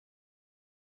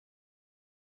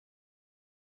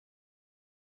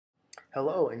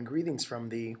Hello and greetings from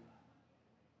the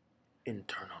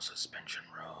internal suspension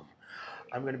room.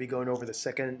 I'm going to be going over the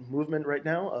second movement right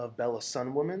now of Belah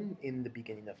Sun Woman in the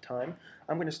beginning of time.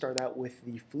 I'm going to start out with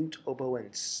the flute, oboe,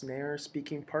 and snare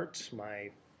speaking part,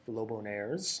 my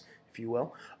flobonaires, if you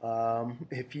will.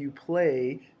 If you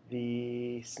play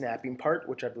the snapping part,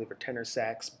 which I believe are tenor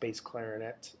sax, bass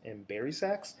clarinet, and bari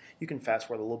sax, you can fast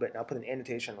forward a little bit, and I'll put an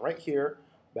annotation right here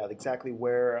about exactly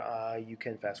where you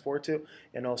can fast forward to,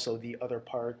 and also the other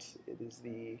part, it is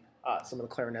the some of the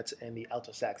clarinets and the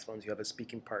alto saxophones. You have a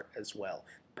speaking part as well.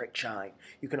 Break shine.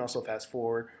 You can also fast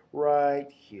forward right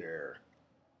here.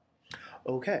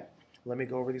 Okay, let me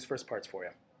go over these first parts for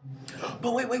you.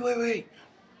 But wait.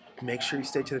 Make sure you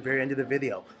stay to the very end of the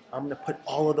video. I'm going to put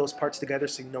all of those parts together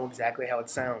so you know exactly how it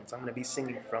sounds. I'm going to be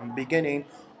singing from the beginning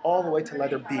all the way to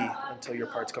letter B until your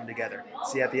parts come together.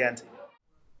 See you at the end.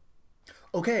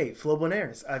 Okay,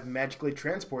 Flobonaires, I've magically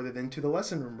transported into the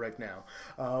lesson room right now.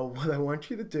 What I want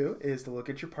you to do is to look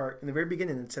at your part. In the very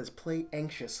beginning, it says play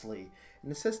anxiously.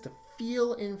 And it says to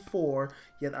feel in 4,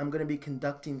 yet I'm going to be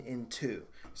conducting in 2.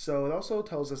 So it also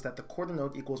tells us that the quarter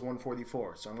note equals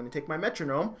 144. So I'm going to take my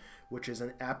metronome, which is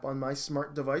an app on my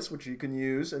smart device, which you can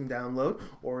use and download.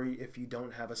 Or if you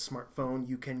don't have a smartphone,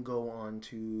 you can go on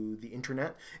to the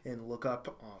internet and look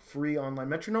up free online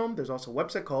metronome. There's also a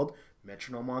website called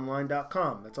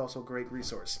metronomeonline.com. That's also a great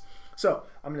resource. So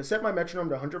I'm going to set my metronome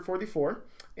to 144,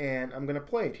 and I'm going to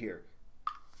play it here.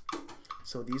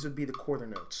 So these would be the quarter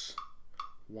notes.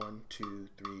 1, 2,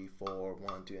 3, 4,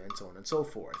 1, 2, and so on and so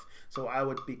forth. So I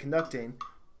would be conducting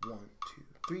 1, 2,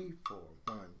 3, 4,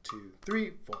 1, 2,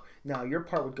 3, 4. Now your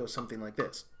part would go something like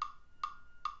this.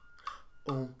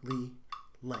 Only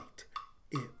light.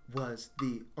 It was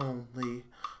the only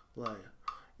light.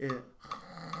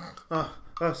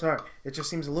 Oh, sorry. It just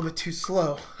seems a little bit too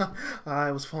slow.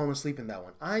 I was falling asleep in that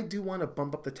one. I do want to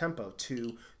bump up the tempo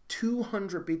to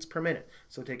 200 beats per minute.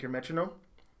 So take your metronome,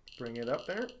 bring it up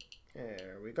there.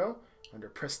 There we go. Under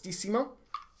prestissimo.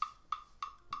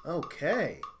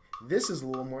 Okay. This is a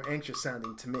little more anxious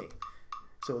sounding to me.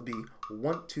 So it would be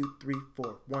 1, 2, 3,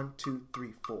 4, 1, 2,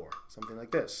 3, 4. Something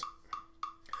like this.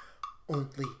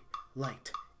 Only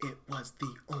light. It was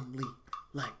the only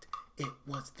light. It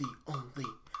was the only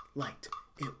light.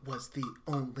 It was the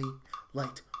only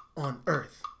light on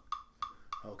earth.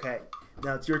 Okay.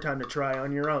 Now it's your time to try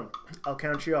on your own. I'll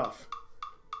count you off.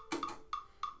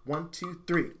 1, 2,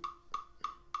 3.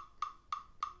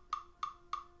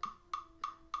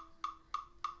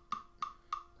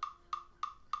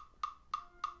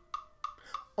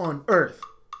 On earth.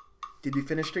 Did we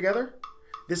finish together?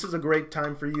 This is a great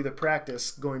time for you to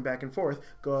practice going back and forth.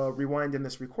 Go rewind in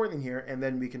this recording here, and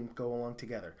then we can go along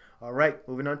together. All right,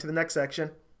 moving on to the next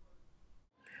section.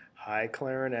 Hi,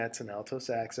 clarinets and alto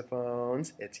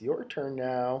saxophones. It's your turn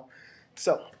now.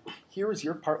 So here is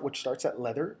your part, which starts at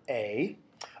letter A.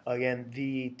 Again,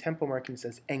 the tempo marking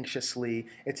says anxiously.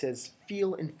 It says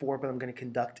feel in 4, but I'm going to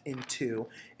conduct in 2.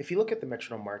 If you look at the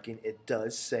metronome marking, it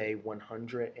does say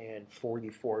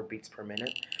 144 beats per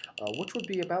minute, which would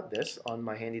be about this on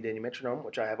my handy-dandy metronome,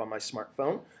 which I have on my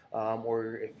smartphone.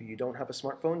 Or if you don't have a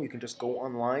smartphone, you can just go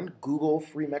online, Google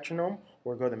free metronome,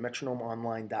 or go to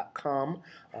metronomeonline.com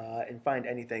and find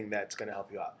anything that's going to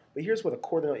help you out. But here's what a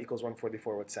quarter note equals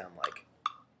 144 would sound like.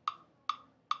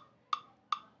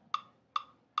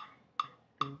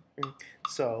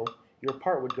 So your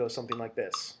part would go something like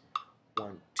this.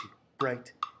 1, 2,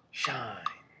 bright, shine.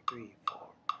 3, 4, 1.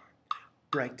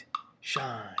 Bright,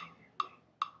 shine.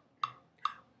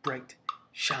 Bright,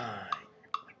 shine.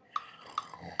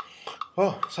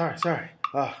 Oh, sorry.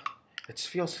 It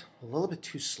feels a little bit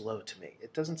too slow to me.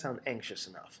 It doesn't sound anxious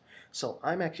enough. So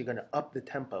I'm actually going to up the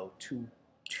tempo to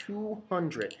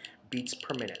 200 beats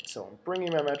per minute. So I'm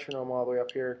bringing my metronome all the way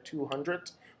up here,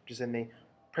 200, which is in the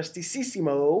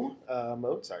prestissimo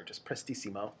mode. Sorry, just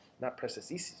prestissimo, not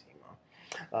prestissimo.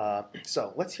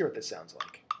 So let's hear what this sounds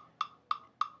like.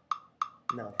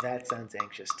 Now that sounds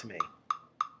anxious to me.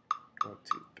 1,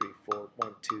 2, 3, 4.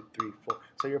 1, 2, 3, 4.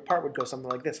 So your part would go something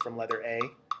like this from letter A.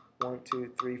 1,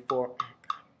 2, 3, 4.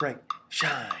 Bright,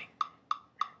 shine.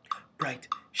 Bright,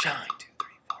 shine. 2, 3,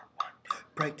 4, 1.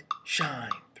 Bright,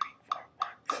 shine. 3, 4,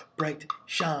 1. Bright,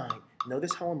 shine.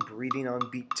 Notice how I'm breathing on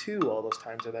beat 2 all those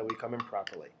times so that we come in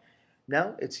properly.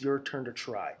 Now it's your turn to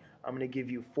try. I'm going to give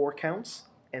you 4 counts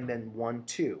and then 1,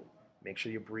 2. Make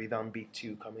sure you breathe on beat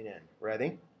 2 coming in.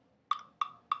 Ready?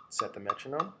 Set the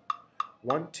metronome.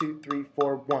 1, 2, 3,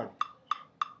 4, 1.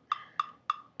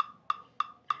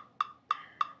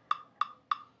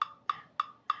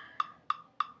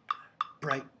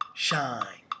 Bright, shine.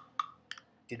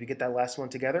 Did we get that last one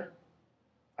together?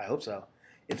 I hope so.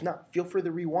 If not, feel free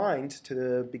to rewind to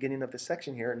the beginning of the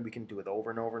section here, and we can do it over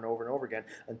and over and over and over again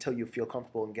until you feel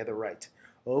comfortable and get it right.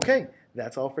 Okay,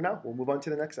 that's all for now. We'll move on to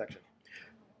the next section.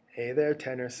 Hey there,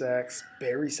 tenor sax,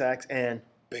 bari sax, and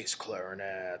bass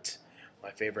clarinet.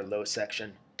 My favorite low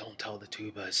section. Don't tell the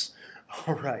tubas.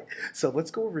 All right, so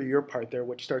let's go over your part there,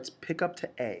 which starts pick up to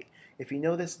A. If you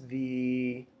notice,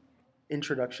 the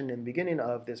introduction and beginning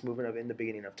of this movement of In the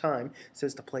Beginning of Time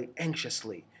says to play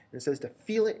anxiously. And it says to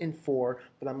feel it in 4,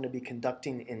 but I'm going to be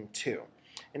conducting in 2.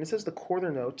 And it says the quarter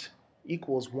note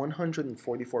equals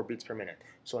 144 beats per minute.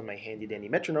 So on my handy dandy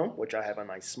metronome, which I have on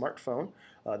my smartphone,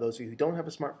 those of you who don't have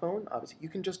a smartphone, obviously you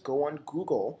can just go on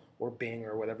Google or Bing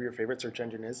or whatever your favorite search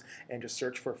engine is and just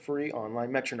search for free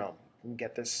online metronome. You can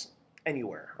get this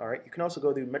anywhere. All right. You can also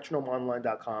go to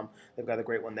metronomeonline.com. They've got a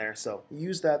great one there, so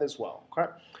use that as well. Okay.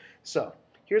 So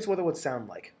here's what it would sound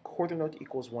like. Quarter note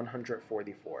equals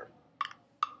 144.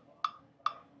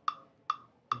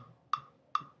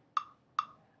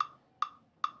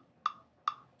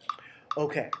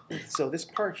 Okay, so this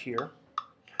part here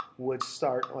would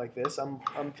start like this. I'm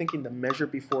thinking the measure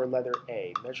before letter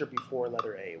A,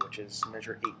 which is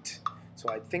measure 8. So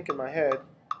I think in my head,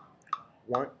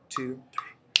 1, 2, 3,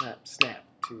 snap, snap,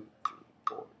 2, 3,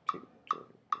 4, 2, 2,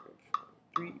 3, 4,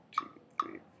 3, 2,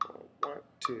 3, 4, 1,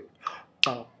 2,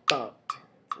 bum, bum, 2,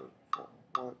 3, 4,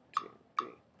 1, 2, 3,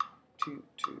 2,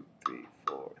 2, 3,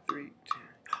 4, 3, 2,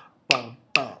 bum,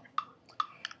 bum.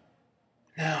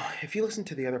 Now, if you listen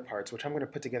to the other parts, which I'm going to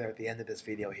put together at the end of this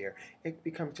video here, it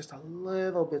becomes just a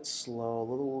little bit slow, a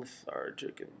little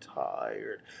lethargic and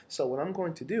tired. So what I'm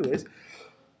going to do is,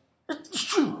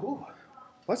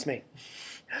 bless me,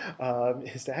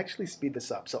 is to actually speed this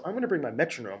up. So I'm going to bring my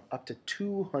metronome up to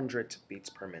 200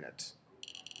 beats per minute.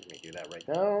 Let me do that right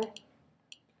now.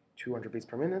 200 beats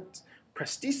per minute.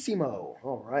 Prestissimo.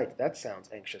 All right, that sounds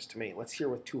anxious to me. Let's hear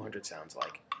what 200 sounds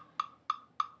like.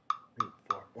 3,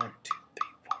 4, 1, 2, 3,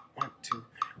 4, 1, 2.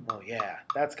 Oh yeah,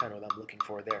 that's kind of what I'm looking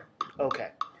for there. Okay,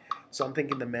 so I'm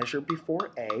thinking the measure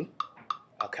before A.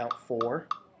 I'll count 4,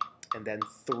 and then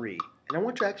 3. And I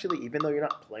want you actually, even though you're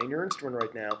not playing your instrument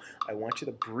right now, I want you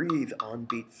to breathe on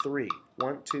beat 3.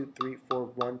 1, 2, 3, 4,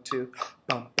 1, 2.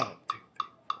 Bum, bum, 2, 3,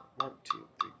 4, 1, 2,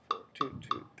 3, 4, 2,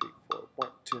 2, 3, 4, 1,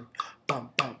 2. Bum,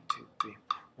 bum, 2, 3,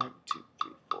 1, 2,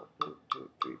 3, 4, 1, 2,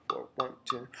 3, 4, 1,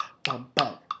 2. Bum,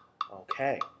 bum.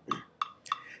 Okay.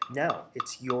 Now,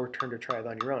 it's your turn to try it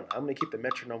on your own. I'm going to keep the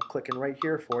metronome clicking right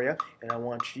here for you, and I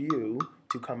want you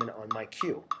to come in on my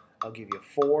cue. I'll give you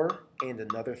 4 and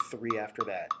another 3 after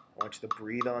that. I want you to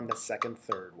breathe on the second,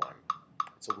 third one.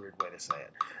 It's a weird way to say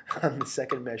it. On the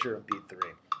second measure of beat 3.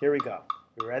 Here we go.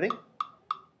 You ready?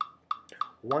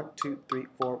 1, 2, 3,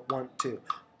 4, 1, 2.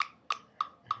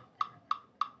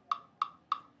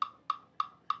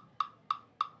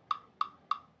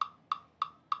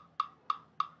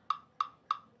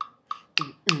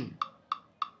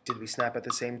 Did we snap at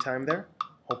the same time there?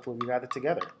 Hopefully we got it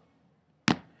together.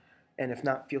 And if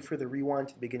not, feel free to rewind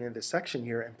to the beginning of this section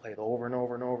here and play it over and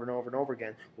over and over and over and over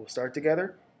again. We'll start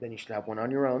together, then you should have one on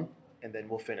your own, and then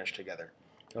we'll finish together.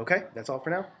 Okay, that's all for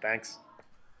now. Thanks.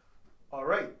 All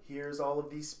right, here's all of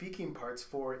these speaking parts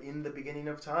for In the Beginning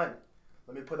of Time.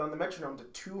 Let me put on the metronome to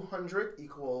 200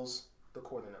 equals the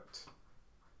quarter note.